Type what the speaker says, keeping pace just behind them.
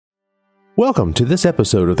Welcome to this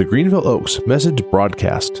episode of the Greenville Oaks Message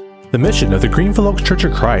Broadcast. The mission of the Greenville Oaks Church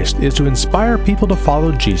of Christ is to inspire people to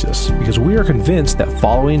follow Jesus because we are convinced that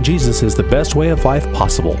following Jesus is the best way of life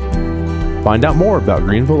possible. Find out more about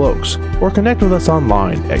Greenville Oaks or connect with us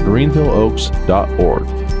online at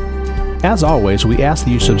greenvilleoaks.org. As always, we ask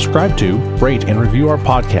that you subscribe to, rate, and review our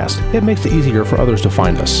podcast. It makes it easier for others to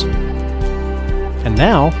find us. And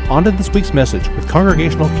now, on to this week's message with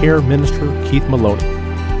Congregational Care Minister Keith Maloney.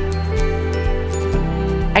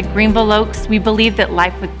 At Greenville Oaks, we believe that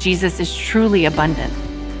life with Jesus is truly abundant.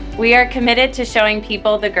 We are committed to showing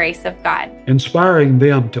people the grace of God, inspiring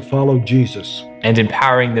them to follow Jesus, and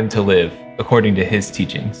empowering them to live according to His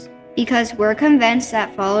teachings. Because we're convinced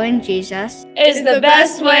that following Jesus is the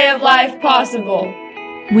best way of life possible.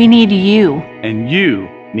 We need you. And you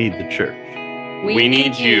need the church. We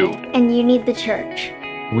need you. And you need the church.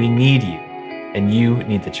 We need you, and you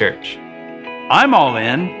need the church. I'm all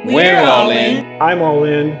in. We're all in. I'm all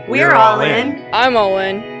in. We're all in. I'm all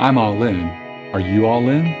in. I'm all in. Are you all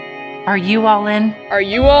in? Are you all in? Are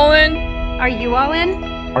you all in? Are you all in?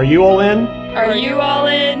 Are you all in? Are you all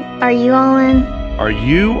in? Are you all in? Are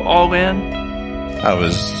you all in? I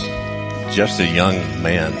was just a young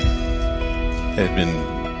man. Had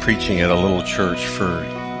been preaching at a little church for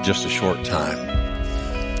just a short time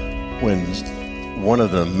when one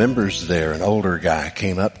of the members there, an older guy,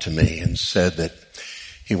 came up to me and said that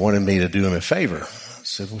he wanted me to do him a favor. I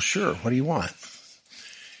said, well, sure. What do you want? He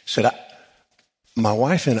said, my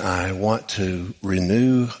wife and I want to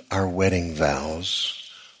renew our wedding vows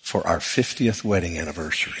for our 50th wedding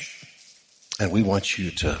anniversary. And we want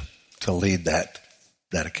you to lead that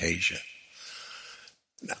occasion.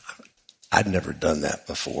 Now, I'd never done that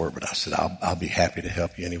before, but I said, I'll be happy to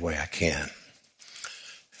help you any way I can.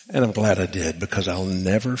 And I'm glad I did, because I'll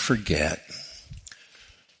never forget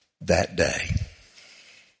that day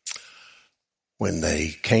when they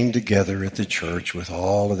came together at the church with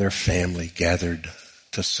all of their family gathered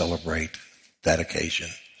to celebrate that occasion.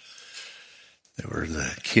 There were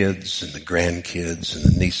the kids and the grandkids and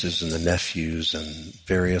the nieces and the nephews and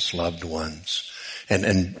various loved ones.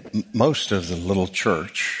 And most of the little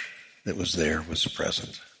church that was there was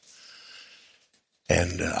present.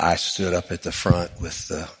 And I stood up at the front with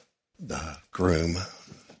the groom,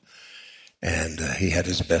 and he had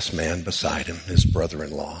his best man beside him, his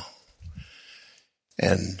brother-in-law.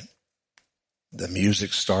 And the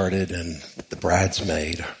music started, and the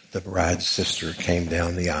bridesmaid, the bride's sister, came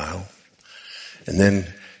down the aisle. And then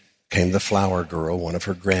came the flower girl, one of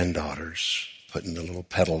her granddaughters, putting the little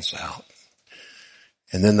petals out.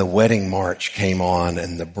 And then the wedding march came on,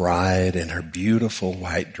 and the bride in her beautiful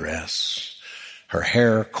white dress, her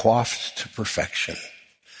hair coiffed to perfection,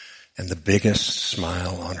 and the biggest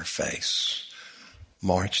smile on her face,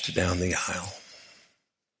 marched down the aisle.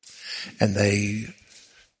 And they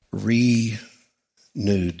renewed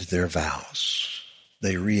their vows.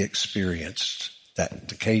 They re-experienced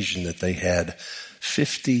that occasion that they had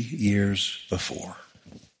 50 years before.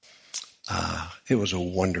 It was a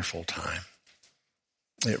wonderful time.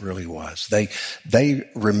 It really was. They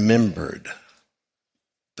remembered,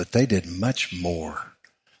 but they did much more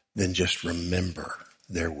than just remember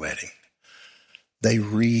their wedding. They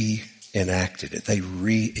reenacted it. They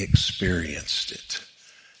re-experienced it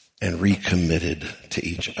and recommitted to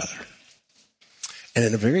each other. And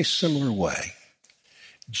in a very similar way,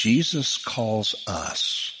 Jesus calls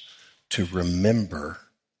us to remember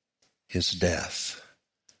his death,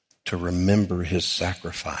 to remember his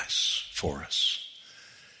sacrifice for us.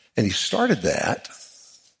 And he started that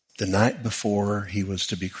the night before he was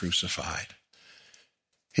to be crucified.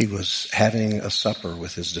 He was having a supper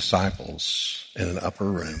with his disciples in an upper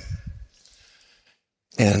room.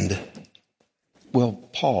 And,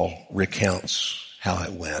 Paul recounts how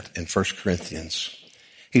it went in 1 Corinthians.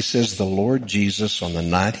 He says, the Lord Jesus, on the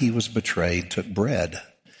night he was betrayed, took bread.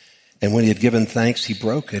 And when he had given thanks, he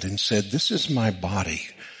broke it and said, this is my body,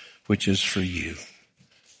 which is for you.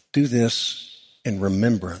 Do this in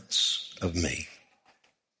remembrance of me.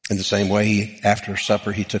 In the same way, after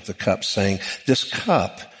supper, he took the cup, saying, this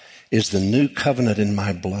cup is the new covenant in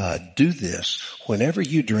my blood. Do this whenever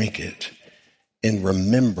you drink it in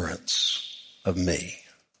remembrance of me.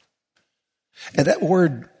 And that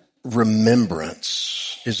word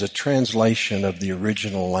remembrance is a translation of the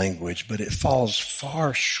original language, but it falls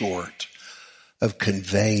far short of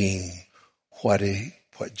conveying what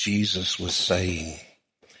Jesus was saying.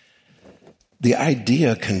 The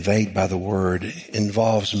idea conveyed by the word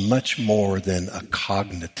involves much more than a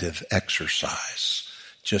cognitive exercise,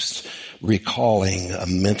 just recalling a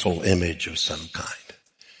mental image of some kind.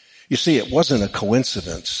 You see, it wasn't a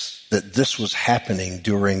coincidence that this was happening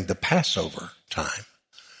during the Passover time.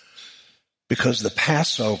 Because the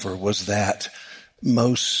Passover was that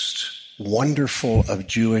most wonderful of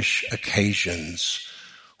Jewish occasions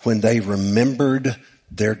when they remembered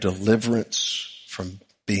their deliverance from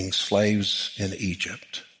being slaves in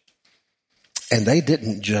Egypt. And they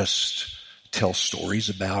didn't just tell stories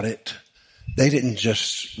about it. They didn't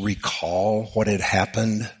just recall what had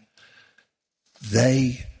happened.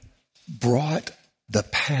 They brought the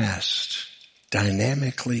past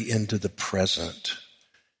dynamically into the present,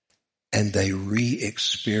 and they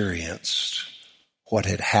re-experienced what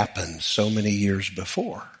had happened so many years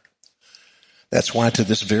before. That's why to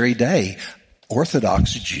this very day,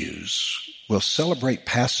 Orthodox Jews will celebrate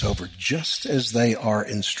Passover just as they are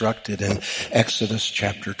instructed in Exodus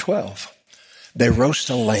chapter 12. They roast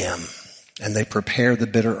a lamb, and they prepare the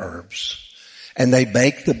bitter herbs, and they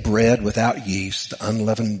bake the bread without yeast, the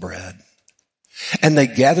unleavened bread. And they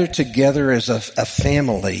gather together as a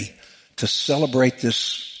family to celebrate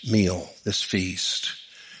this meal, this feast.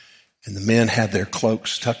 And the men have their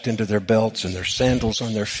cloaks tucked into their belts and their sandals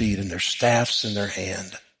on their feet and their staffs in their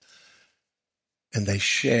hand. And they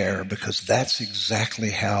share because that's exactly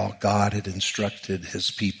how God had instructed his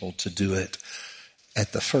people to do it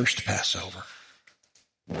at the first Passover.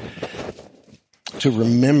 To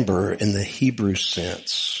remember in the Hebrew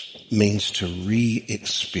sense means to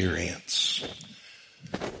re-experience.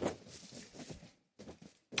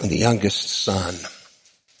 And the youngest son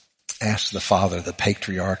asked the father, the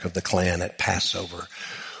patriarch of the clan at Passover,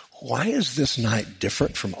 why is this night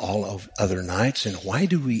different from all other nights, and why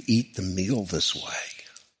do we eat the meal this way?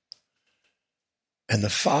 And the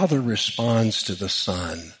father responds to the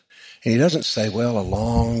son, and he doesn't say, well, a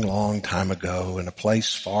long, long time ago in a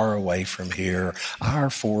place far away from here, our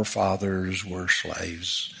forefathers were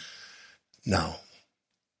slaves. No.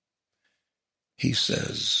 He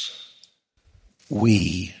says,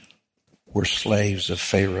 we were slaves of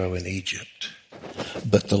Pharaoh in Egypt,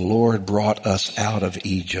 but the Lord brought us out of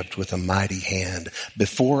Egypt with a mighty hand.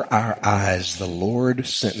 Before our eyes, the Lord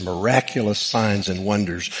sent miraculous signs and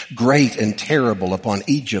wonders, great and terrible, upon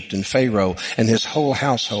Egypt and Pharaoh and his whole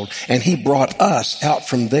household. And he brought us out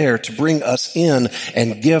from there to bring us in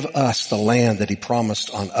and give us the land that he promised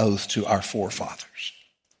on oath to our forefathers.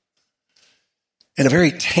 In a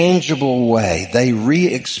very tangible way, they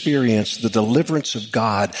re-experienced the deliverance of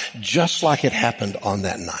God just like it happened on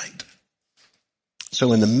that night.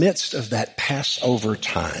 So in the midst of that Passover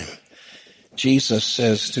time, Jesus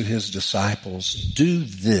says to his disciples, do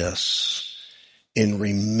this in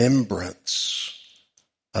remembrance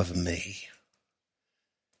of me.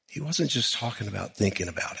 He wasn't just talking about thinking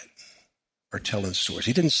about it or telling stories.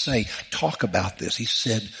 He didn't say, talk about this. He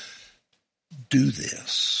said, do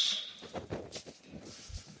this.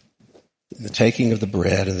 In the taking of the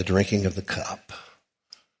bread and the drinking of the cup,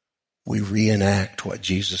 we reenact what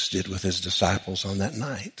Jesus did with his disciples on that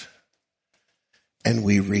night. And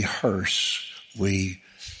we rehearse, we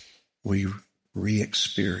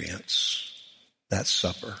re-experience that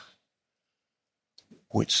supper,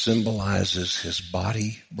 which symbolizes his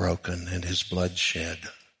body broken and his blood shed,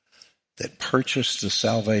 that purchased the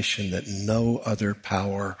salvation that no other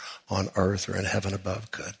power on earth or in heaven above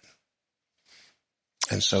could.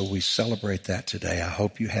 And so we celebrate that today. I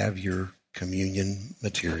hope you have your communion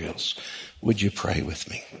materials. Would you pray with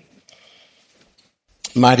me?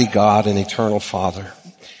 Mighty God and eternal Father,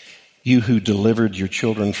 you who delivered your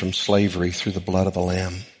children from slavery through the blood of the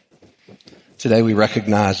Lamb, today we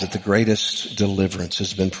recognize that the greatest deliverance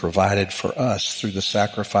has been provided for us through the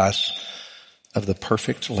sacrifice of the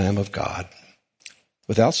perfect Lamb of God,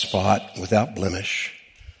 without spot, without blemish,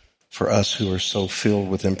 for us who are so filled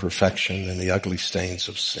with imperfection and the ugly stains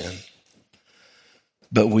of sin.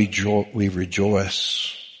 But we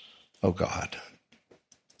rejoice, O God,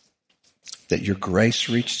 that your grace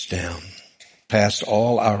reached down past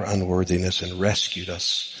all our unworthiness and rescued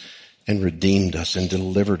us and redeemed us and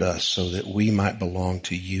delivered us so that we might belong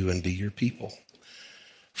to you and be your people,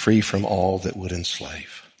 free from all that would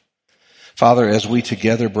enslave. Father, as we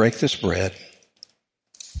together break this bread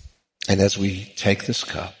and as we take this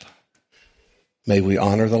cup, may we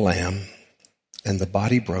honor the Lamb and the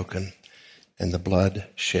body broken and the blood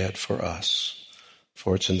shed for us.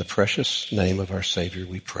 For it's in the precious name of our Savior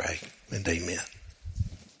we pray, and amen.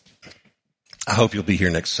 I hope you'll be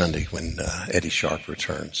here next Sunday when Eddie Sharp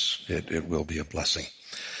returns. It will be a blessing.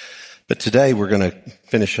 But today we're going to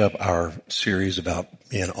finish up our series about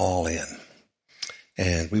being all in.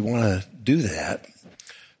 And we want to do that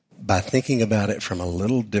by thinking about it from a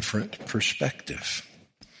little different perspective.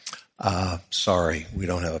 Sorry, we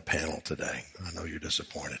don't have a panel today. I know you're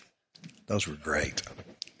disappointed. Those were great.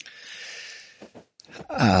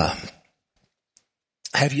 Have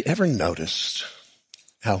you ever noticed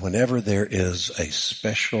how whenever there is a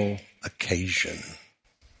special occasion,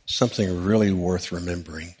 something really worth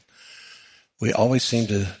remembering, we always seem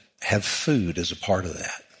to have food as a part of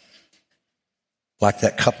that? Like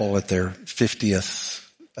that couple at their 50th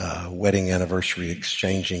wedding anniversary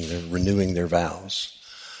renewing their vows.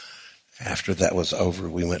 After that was over,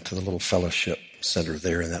 we went to the little fellowship center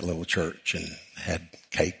there in that little church and had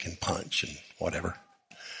cake and punch and whatever.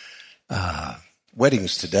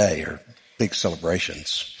 Weddings today are big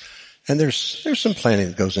celebrations. And there's some planning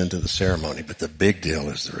that goes into the ceremony, but the big deal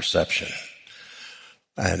is the reception.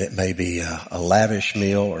 And it may be a lavish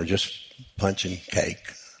meal or just punch and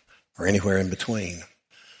cake or anywhere in between.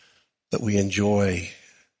 But we enjoy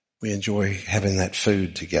having that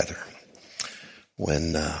food together.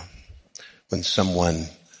 When someone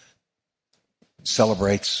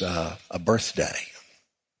celebrates a birthday,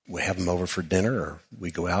 we have them over for dinner, or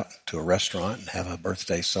we go out to a restaurant and have a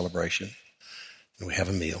birthday celebration, and we have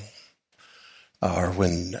a meal. Or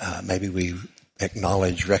when maybe we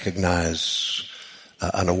recognize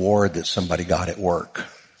an award that somebody got at work.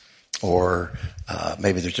 Or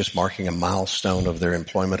maybe they're just marking a milestone of their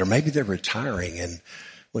employment. Or maybe they're retiring and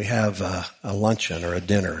we have a luncheon or a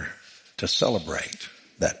dinner to celebrate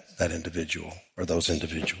that individual or those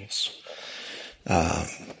individuals.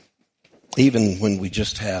 Even when we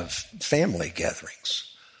just have family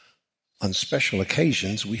gatherings. On special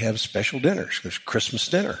occasions, we have special dinners. There's Christmas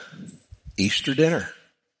dinner, Easter dinner.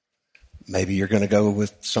 Maybe you're going to go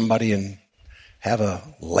with somebody and have a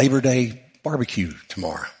Labor Day barbecue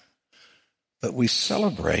tomorrow. But we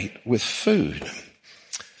celebrate with food.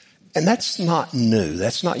 And that's not new.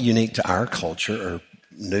 That's not unique to our culture or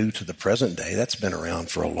new to the present day. That's been around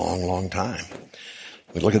for a long, long time.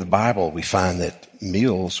 We look at the Bible, we find that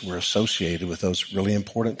meals were associated with those really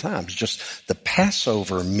important times. Just the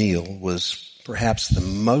Passover meal was perhaps the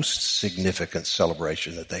most significant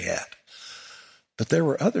celebration that they had. But there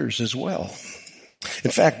were others as well.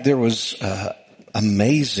 In fact, there was an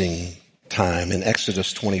amazing time in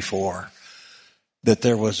Exodus 24 that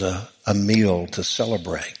there was a meal to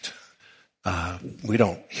celebrate. We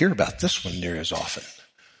don't hear about this one near as often.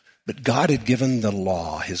 But God had given the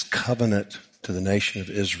law, his covenant to the nation of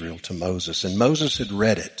Israel, to Moses. And Moses had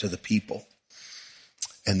read it to the people.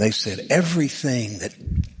 And they said, everything that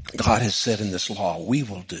God has said in this law, we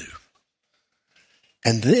will do.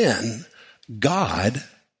 And then God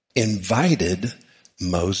invited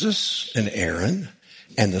Moses and Aaron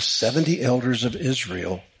and the 70 elders of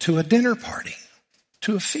Israel to a dinner party,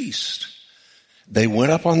 to a feast. They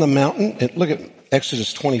went up on the mountain, and look at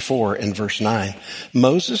Exodus 24 and verse 9.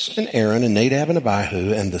 Moses and Aaron and Nadab and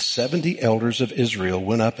Abihu and the 70 elders of Israel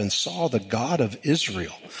went up and saw the God of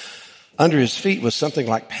Israel. Under his feet was something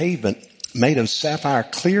like pavement made of sapphire,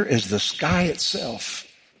 clear as the sky itself.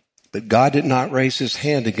 But God did not raise his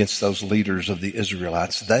hand against those leaders of the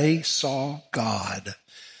Israelites. They saw God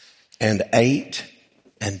and ate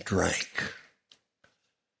and drank.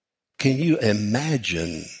 Can you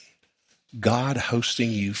imagine God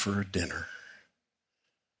hosting you for a dinner?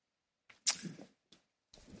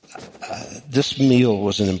 This meal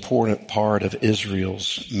was an important part of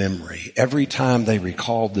Israel's memory. Every time they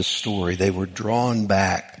recalled this story, they were drawn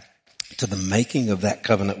back to the making of that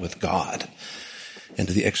covenant with God and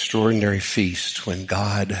to the extraordinary feast when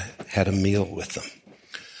God had a meal with them.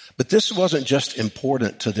 But this wasn't just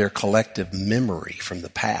important to their collective memory from the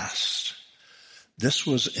past. This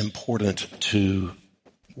was important to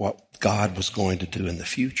what God was going to do in the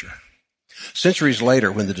future. Centuries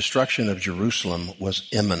later, when the destruction of Jerusalem was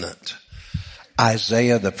imminent,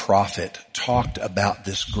 Isaiah the prophet talked about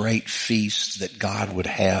this great feast that God would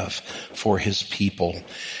have for his people.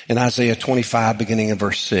 In Isaiah 25, beginning in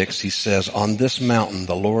verse 6, he says, "On this mountain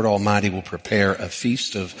the Lord Almighty will prepare a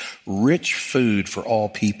feast of rich food for all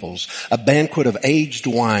peoples, a banquet of aged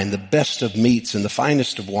wine, the best of meats and the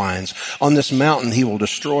finest of wines. On this mountain he will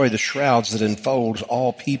destroy the shrouds that enfold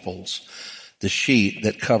all peoples, the sheet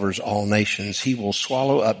that covers all nations. He will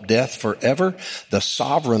swallow up death forever. The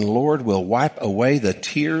sovereign Lord will wipe away the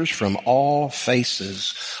tears from all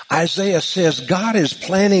faces." Isaiah says God is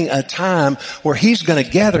planning a time where he's going to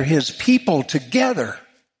gather his people together.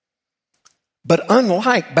 But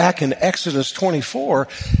unlike back in Exodus 24,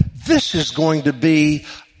 this is going to be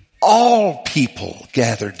all people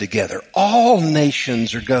gathered together. All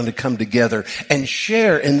nations are going to come together and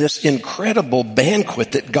share in this incredible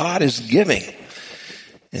banquet that God is giving.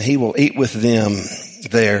 And he will eat with them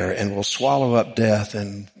there and will swallow up death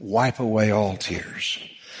and wipe away all tears.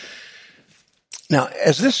 Now,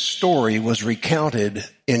 as this story was recounted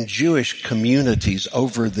in Jewish communities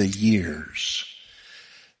over the years,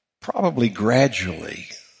 probably gradually,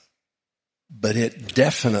 but it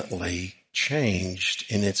definitely changed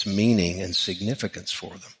in its meaning and significance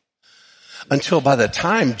for them. Until by the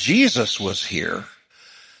time Jesus was here,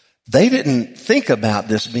 they didn't think about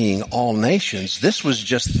this being all nations. This was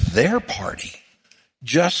just their party,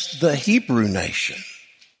 just the Hebrew nation.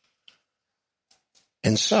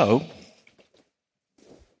 And so,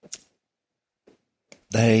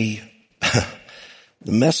 the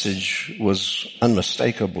message was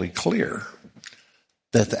unmistakably clear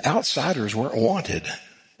that the outsiders weren't wanted.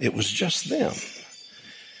 It was just them.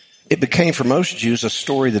 It became for most Jews a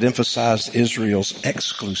story that emphasized Israel's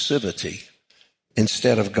exclusivity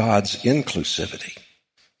instead of God's inclusivity.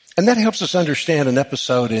 And that helps us understand an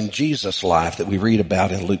episode in Jesus' life that we read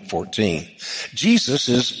about in Luke 14. Jesus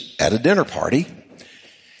is at a dinner party,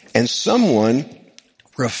 and someone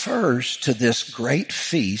refers to this great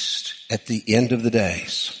feast at the end of the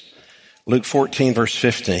days. Luke 14, verse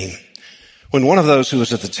 15. When one of those who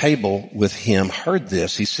was at the table with him heard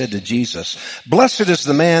this, he said to Jesus, "Blessed is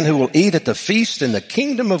the man who will eat at the feast in the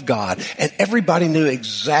kingdom of God." And everybody knew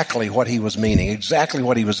exactly what he was meaning, exactly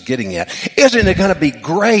what he was getting at. Isn't it going to be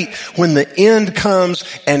great when the end comes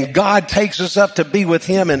and God takes us up to be with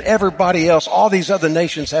him and everybody else, all these other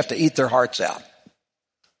nations have to eat their hearts out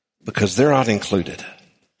because they're not included?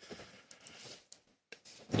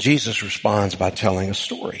 Jesus responds by telling a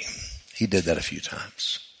story. He did that a few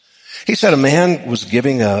times. He said a man was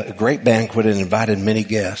giving a great banquet and invited many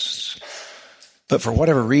guests. But for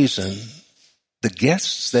whatever reason, the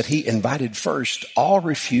guests that he invited first all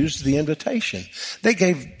refused the invitation. They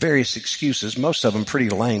gave various excuses, most of them pretty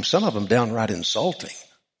lame, some of them downright insulting.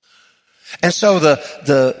 And so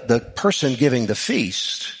the person giving the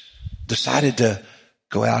feast decided to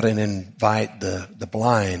go out and invite the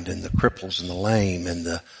blind and the cripples and the lame and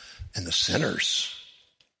the sinners,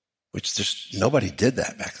 which just nobody did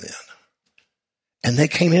that back then. And they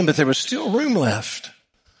came in, but there was still room left.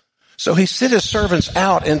 So he sent his servants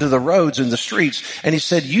out into the roads and the streets, and he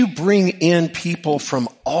said, "You bring in people from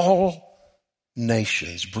all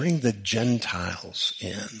nations. Bring the Gentiles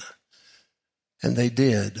in." And they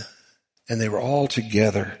did. And they were all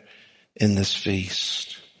together in this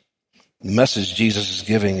feast. The message Jesus is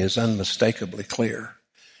giving is unmistakably clear.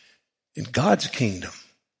 In God's kingdom,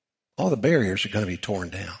 all the barriers are going to be torn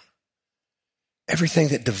down. Everything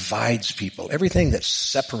that divides people, everything that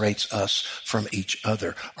separates us from each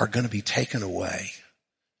other are going to be taken away.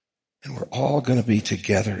 And we're all going to be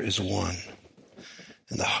together as one.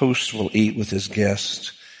 And the host will eat with his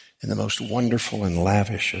guests in the most wonderful and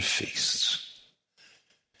lavish of feasts.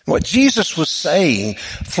 What Jesus was saying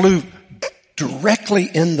flew directly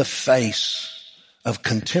in the face of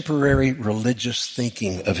contemporary religious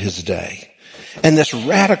thinking of his day. And this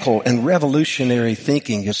radical and revolutionary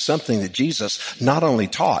thinking is something that Jesus not only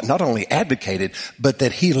taught, not only advocated, but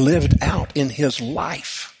that he lived out in his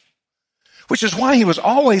life. Which is why he was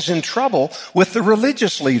always in trouble with the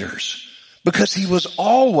religious leaders, because he was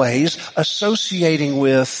always associating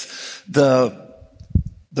with the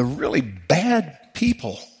really bad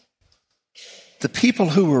people, the people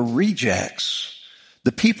who were rejects,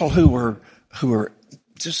 the people who were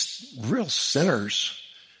just real sinners,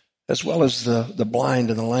 as well as the blind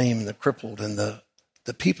and the lame and the crippled and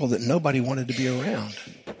the people that nobody wanted to be around.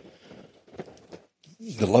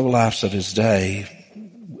 The lowlifes of his day,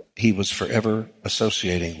 he was forever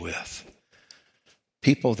associating with.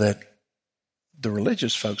 People that the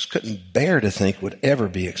religious folks couldn't bear to think would ever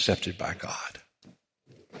be accepted by God.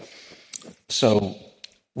 So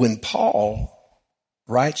when Paul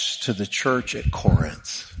writes to the church at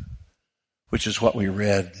Corinth, which is what we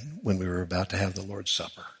read when we were about to have the Lord's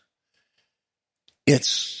Supper,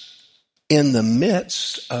 it's in the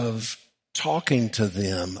midst of talking to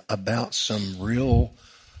them about some real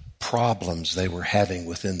problems they were having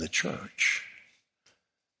within the church.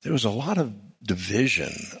 There was a lot of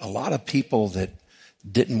division, a lot of people that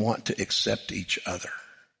didn't want to accept each other.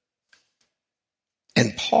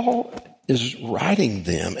 And Paul is writing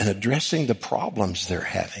them and addressing the problems they're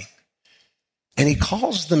having. And he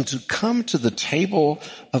calls them to come to the table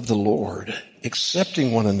of the Lord,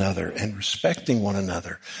 accepting one another and respecting one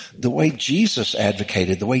another, the way Jesus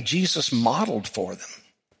advocated, the way Jesus modeled for them,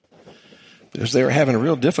 because they were having a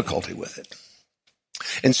real difficulty with it.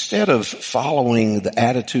 Instead of following the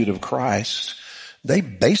attitude of Christ, they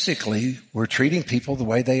basically were treating people the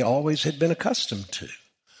way they always had been accustomed to.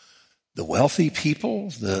 The wealthy people,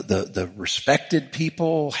 the respected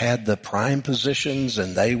people had the prime positions,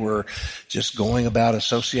 and they were just going about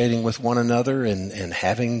associating with one another and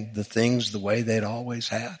having the things the way they'd always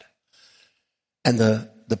had. And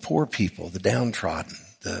the poor people, the downtrodden,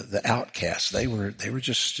 the outcasts. They were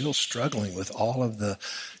just still struggling with all of the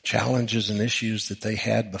challenges and issues that they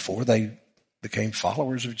had before they became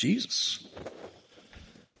followers of Jesus.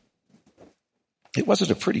 It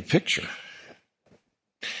wasn't a pretty picture.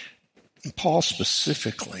 And Paul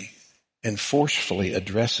specifically and forcefully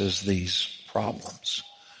addresses these problems.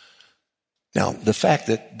 Now, the fact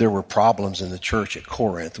that there were problems in the church at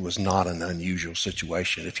Corinth was not an unusual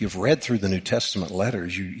situation. If you've read through the New Testament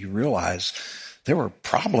letters, you realize there were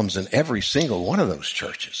problems in every single one of those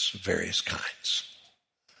churches of various kinds.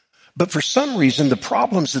 But for some reason, the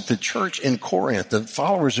problems that the church in Corinth, the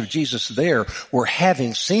followers of Jesus there, were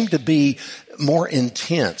having seemed to be more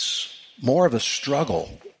intense, more of a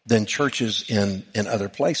struggle than churches in other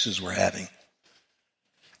places were having.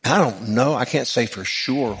 I don't know, I can't say for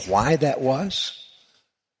sure why that was,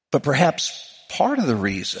 but perhaps part of the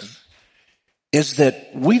reason is that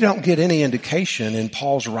we don't get any indication in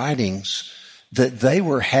Paul's writings that they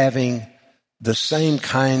were having the same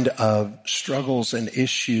kind of struggles and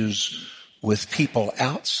issues with people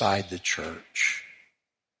outside the church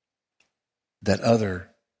that other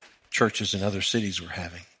churches in other cities were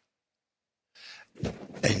having.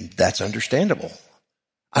 And that's understandable.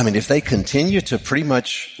 I mean, if they continue to pretty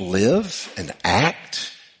much live and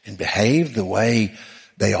act and behave the way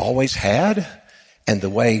they always had, and the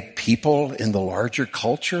way people in the larger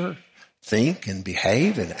culture think and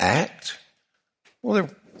behave and act, well, there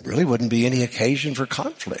really wouldn't be any occasion for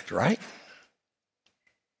conflict, right?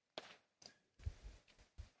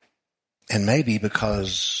 And maybe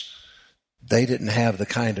because they didn't have the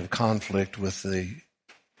kind of conflict with the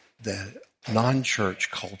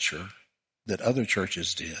non-church culture that other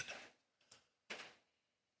churches did,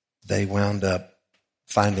 they wound up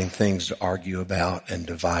finding things to argue about and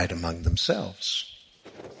divide among themselves.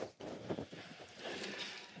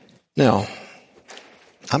 Now,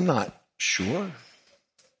 I'm not sure,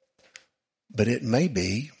 but it may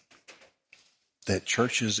be that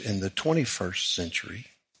churches in the 21st century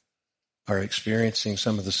are experiencing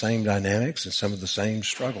some of the same dynamics and some of the same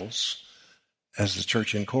struggles as the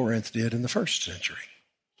church in Corinth did in the first century.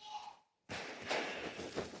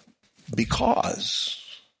 Because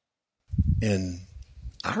in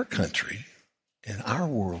our country, in our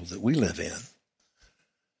world that we live in,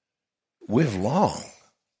 we've long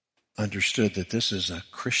understood that this is a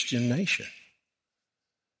Christian nation,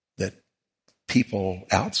 that people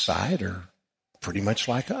outside are pretty much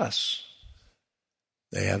like us.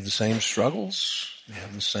 They have the same struggles, they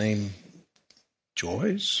have the same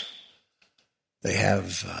joys, they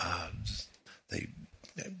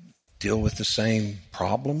deal with the same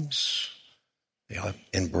problems. They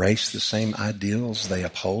embrace the same ideals. They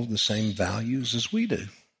uphold the same values as we do.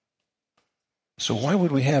 So why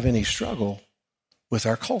would we have any struggle with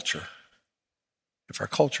our culture if our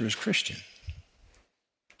culture is Christian?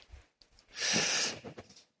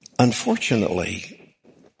 Unfortunately,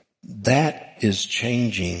 that is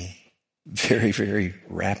changing very, very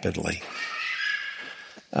rapidly.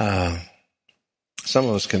 Some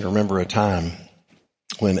of us can remember a time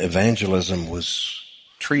when evangelism was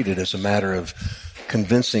treated as a matter of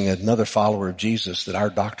convincing another follower of Jesus that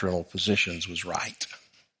our doctrinal positions was right.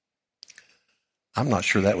 I'm not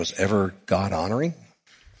sure that was ever God-honoring,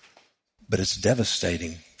 but it's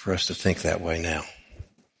devastating for us to think that way now.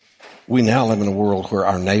 We now live in a world where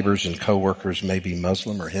our neighbors and coworkers may be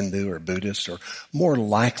Muslim or Hindu or Buddhist, or more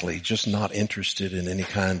likely just not interested in any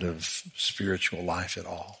kind of spiritual life at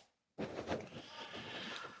all.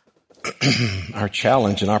 Our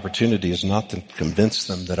challenge and opportunity is not to convince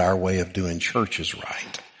them that our way of doing church is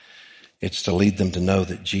right. It's to lead them to know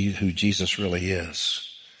that who Jesus really is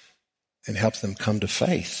and help them come to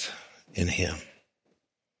faith in him.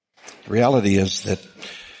 The reality is that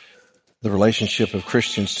the relationship of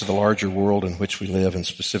Christians to the larger world in which we live, and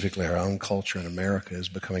specifically our own culture in America, is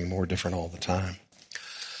becoming more different all the time.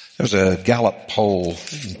 There was a Gallup poll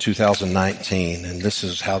in 2019, and this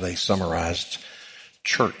is how they summarized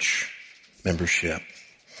church membership.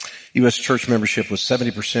 U.S. church membership was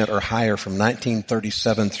 70% or higher from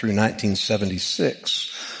 1937 through 1976,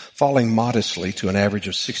 falling modestly to an average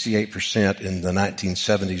of 68% in the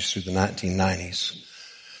 1970s through the 1990s.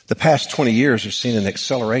 The past 20 years have seen an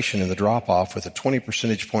acceleration in the drop-off, with a 20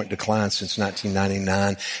 percentage point decline since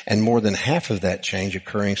 1999, and more than half of that change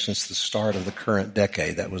occurring since the start of the current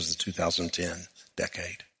decade. That was the 2010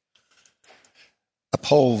 decade. A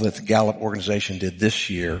poll that the Gallup organization did this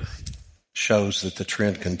year shows that the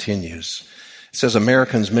trend continues. It says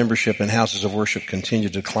Americans' membership in houses of worship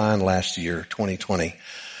continued to decline last year, 2020.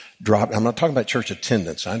 I'm not talking about church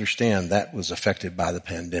attendance. I understand that was affected by the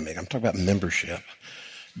pandemic. I'm talking about membership.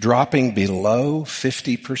 dropping below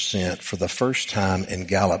 50% for the first time in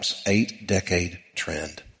Gallup's 8-decade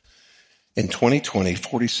trend. In 2020,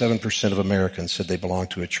 47% of Americans said they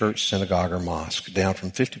belonged to a church, synagogue, or mosque, down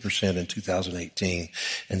from 50% in 2018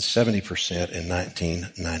 and 70% in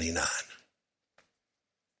 1999.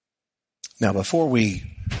 Now, before we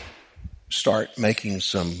start making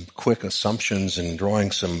some quick assumptions and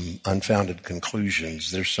drawing some unfounded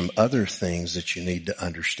conclusions, there's some other things that you need to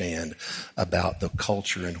understand about the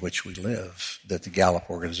culture in which we live that the Gallup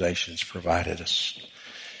organizations provided us.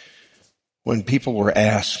 When people were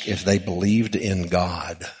asked if they believed in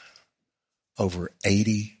God, over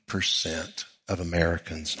 80% of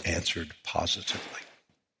Americans answered positively.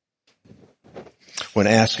 When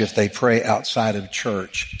asked if they pray outside of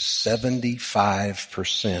church,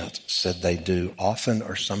 75% said they do, often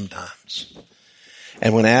or sometimes.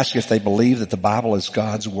 And when asked if they believe that the Bible is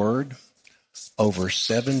God's word, over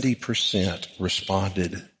 70%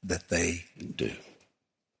 responded that they do.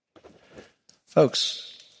 Folks,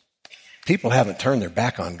 people haven't turned their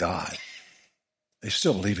back on God. They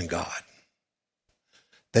still believe in God.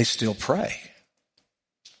 They still pray.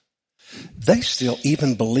 They still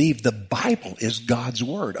even believe the Bible is God's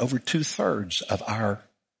word. Over 2/3 of our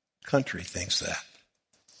country thinks that.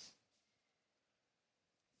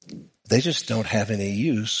 They just don't have any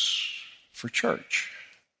use for church.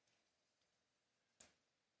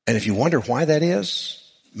 And if you wonder why that is,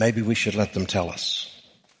 maybe we should let them tell us.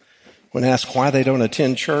 When asked why they don't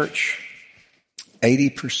attend church,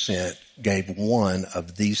 80% gave one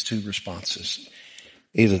of these two responses.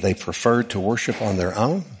 Either they preferred to worship on their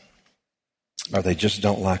own, or they just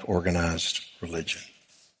don't like organized religion.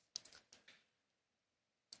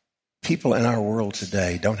 People in our world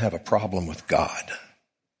today don't have a problem with God,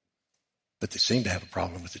 but they seem to have a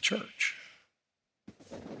problem with the church.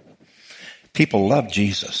 People love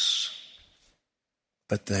Jesus,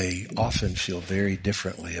 but they often feel very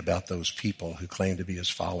differently about those people who claim to be his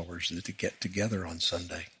followers that to get together on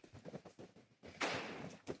Sunday.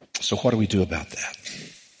 So what do we do about that?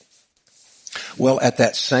 Well, at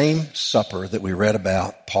that same supper that we read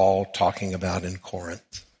about Paul talking about in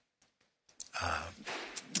Corinth,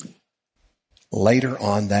 later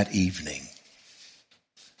on that evening,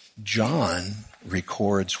 John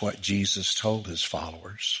records what Jesus told his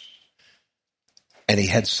followers, and he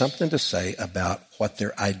had something to say about what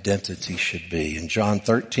their identity should be. In John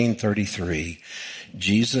 13:33,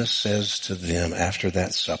 Jesus says to them after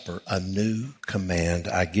that supper, "A new command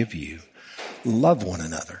I give you, love one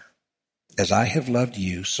another. As I have loved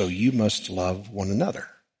you, so you must love one another."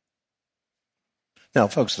 Now,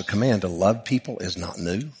 folks, the command to love people is not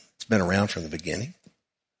new. It's been around from the beginning.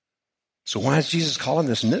 So why is Jesus calling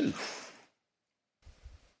this new?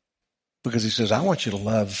 Because he says, I want you to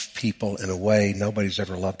love people in a way nobody's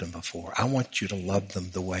ever loved them before. I want you to love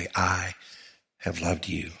them the way I have loved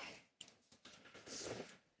you.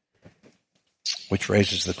 Which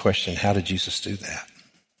raises the question, how did Jesus do that?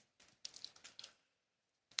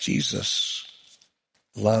 Jesus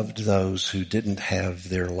loved those who didn't have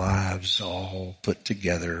their lives all put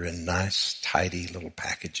together in nice, tidy little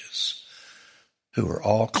packages, who were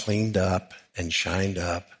all cleaned up and shined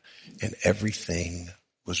up, and everything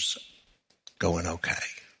was going okay.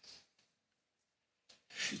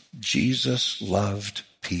 Jesus loved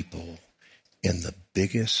people in the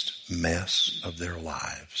biggest mess of their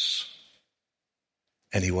lives,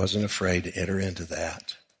 and he wasn't afraid to enter into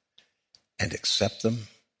that and accept them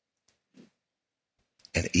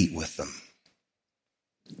and eat with them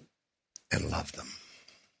and love them.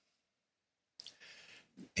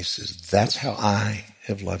 He says, that's how I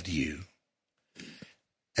have loved you,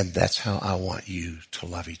 and that's how I want you to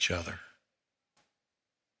love each other.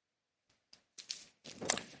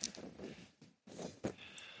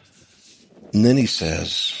 And then he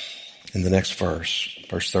says in the next verse,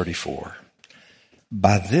 verse 34,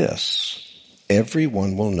 by this,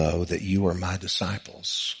 everyone will know that you are my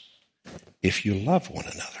disciples, if you love one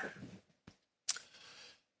another.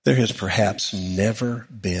 There has perhaps never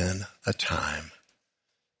been a time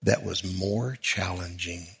that was more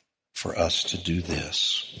challenging for us to do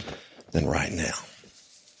this than right now.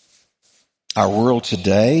 Our world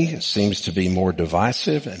today seems to be more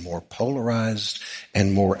divisive and more polarized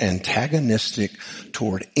and more antagonistic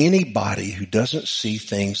toward anybody who doesn't see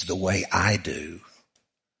things the way I do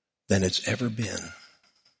than it's ever been.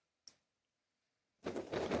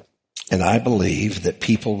 And I believe that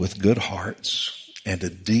people with good hearts and a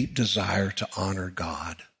deep desire to honor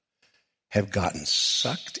God have gotten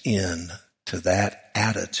sucked in to that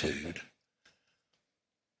attitude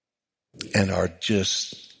and are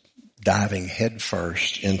just diving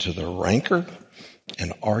headfirst into the rancor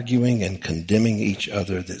and arguing and condemning each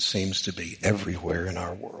other that seems to be everywhere in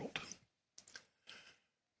our world.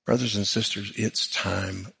 Brothers and sisters, it's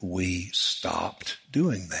time we stopped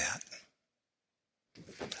doing that.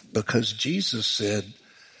 Because Jesus said,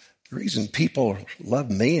 the reason people love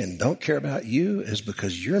me and don't care about you is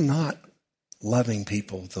because you're not loving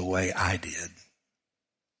people the way I did.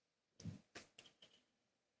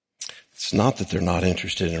 It's not that they're not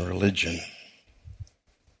interested in religion.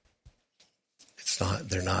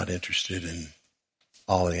 They're not interested in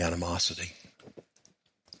all the animosity.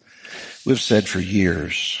 We've said for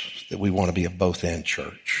years that we want to be a both-and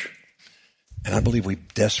church. And I believe we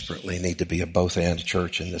desperately need to be a both-and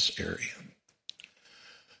church in this area.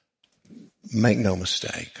 Make no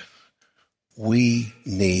mistake, we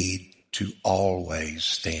need to always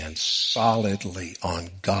stand solidly on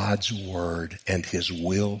God's word and his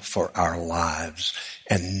will for our lives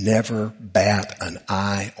and never bat an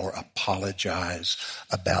eye or apologize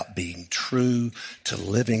about being true to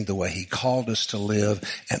living the way he called us to live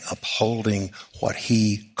and upholding what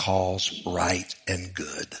he calls right and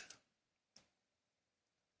good.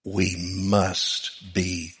 We must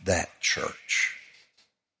be that church.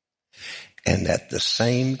 And at the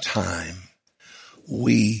same time,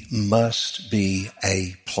 we must be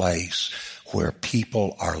a place where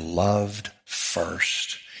people are loved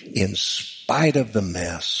first, in spite of the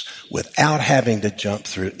mess, without having to jump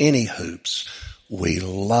through any hoops. We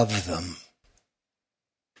love them.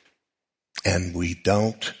 And we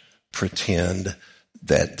don't pretend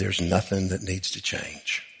that there's nothing that needs to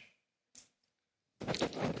change.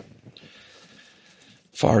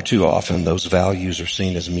 Far too often, those values are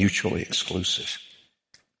seen as mutually exclusive.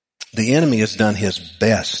 The enemy has done his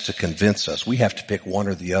best to convince us we have to pick one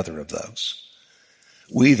or the other of those.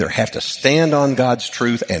 We either have to stand on God's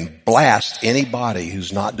truth and blast anybody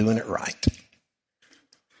who's not doing it right,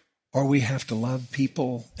 or we have to love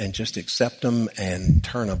people and just accept them and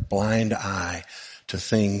turn a blind eye to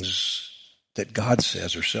things that God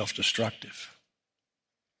says are self-destructive.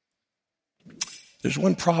 There's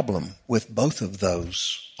one problem with both of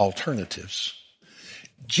those alternatives.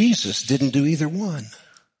 Jesus didn't do either one.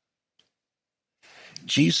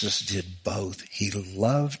 Jesus did both. He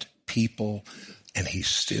loved people and he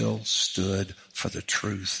still stood for the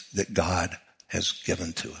truth that God has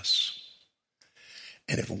given to us.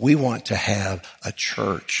 And if we want to have a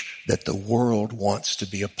church that the world wants to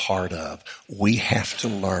be a part of, we have to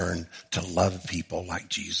learn to love people like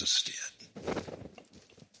Jesus did.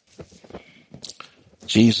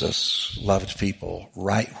 Jesus loved people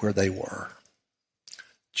right where they were,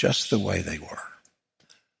 just the way they were.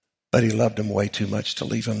 But he loved them way too much to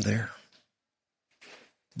leave them there.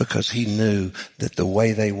 Because he knew that the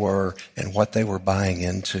way they were and what they were buying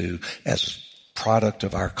into as product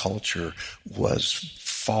of our culture was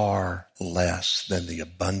far less than the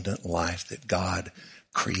abundant life that God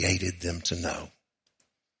created them to know.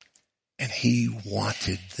 And he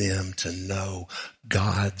wanted them to know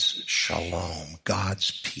God's shalom,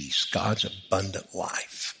 God's peace, God's abundant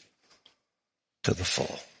life to the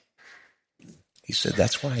full. He said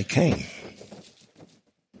that's why he came.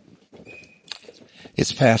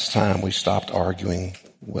 It's past time we stopped arguing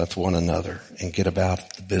with one another and get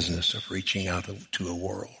about the business of reaching out to a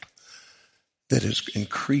world that is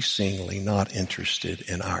increasingly not interested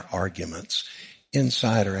in our arguments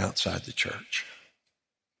inside or outside the church.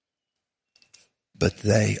 But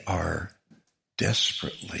they are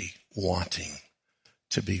desperately wanting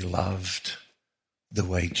to be loved the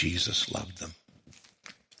way Jesus loved them.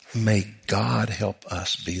 May God help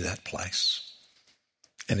us be that place.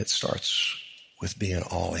 And it starts with being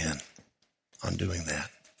all in on doing that.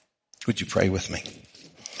 Would you pray with me?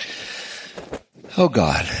 Oh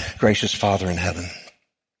God, gracious Father in heaven,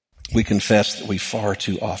 we confess that we far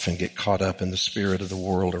too often get caught up in the spirit of the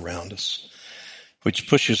world around us, which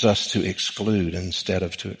pushes us to exclude instead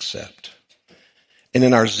of to accept. And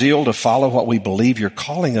in our zeal to follow what we believe you're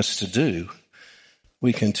calling us to do,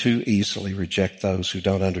 we can too easily reject those who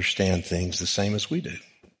don't understand things the same as we do.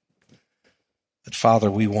 But Father,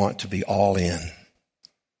 we want to be all in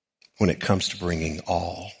when it comes to bringing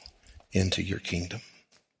all into your kingdom.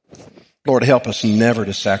 Lord, help us never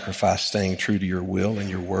to sacrifice staying true to your will and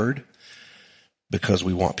your word because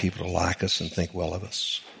we want people to like us and think well of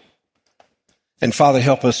us. And Father,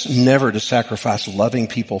 help us never to sacrifice loving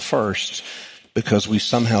people first because we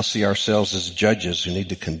somehow see ourselves as judges who need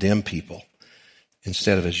to condemn people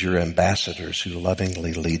instead of as your ambassadors who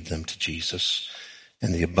lovingly lead them to Jesus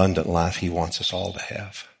and the abundant life he wants us all to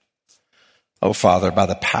have. Oh, Father, by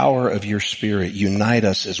the power of your Spirit, unite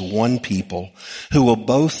us as one people who will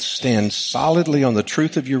both stand solidly on the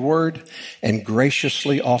truth of your word and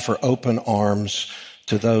graciously offer open arms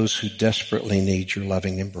to those who desperately need your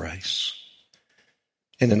loving embrace.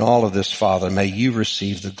 And in all of this, Father, may you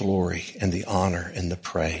receive the glory and the honor and the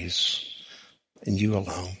praise, and you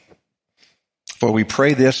alone. For we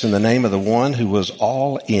pray this in the name of the one who was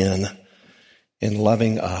all in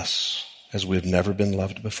loving us as we've never been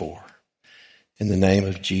loved before. In the name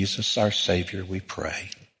of Jesus, our Savior, we pray,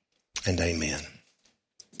 and amen.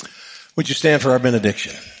 Would you stand for our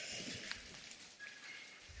benediction?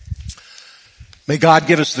 May God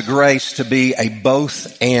give us the grace to be a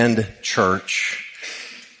both-and church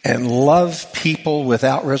and love people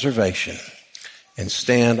without reservation and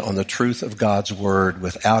stand on the truth of God's word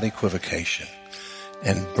without equivocation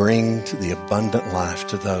and bring to the abundant life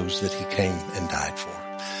to those that he came and died for.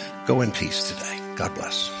 Go in peace today. God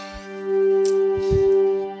bless.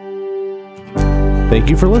 Thank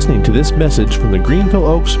you for listening to this message from the Greenville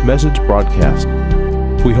Oaks Message Broadcast.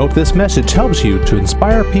 We hope this message helps you to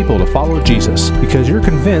inspire people to follow Jesus because you're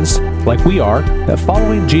convinced, like we are, that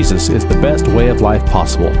following Jesus is the best way of life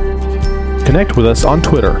possible. Connect with us on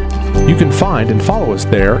Twitter. You can find and follow us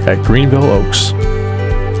there at Greenville Oaks.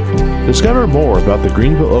 Discover more about the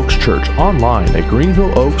Greenville Oaks Church online at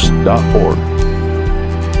greenvilleoaks.org.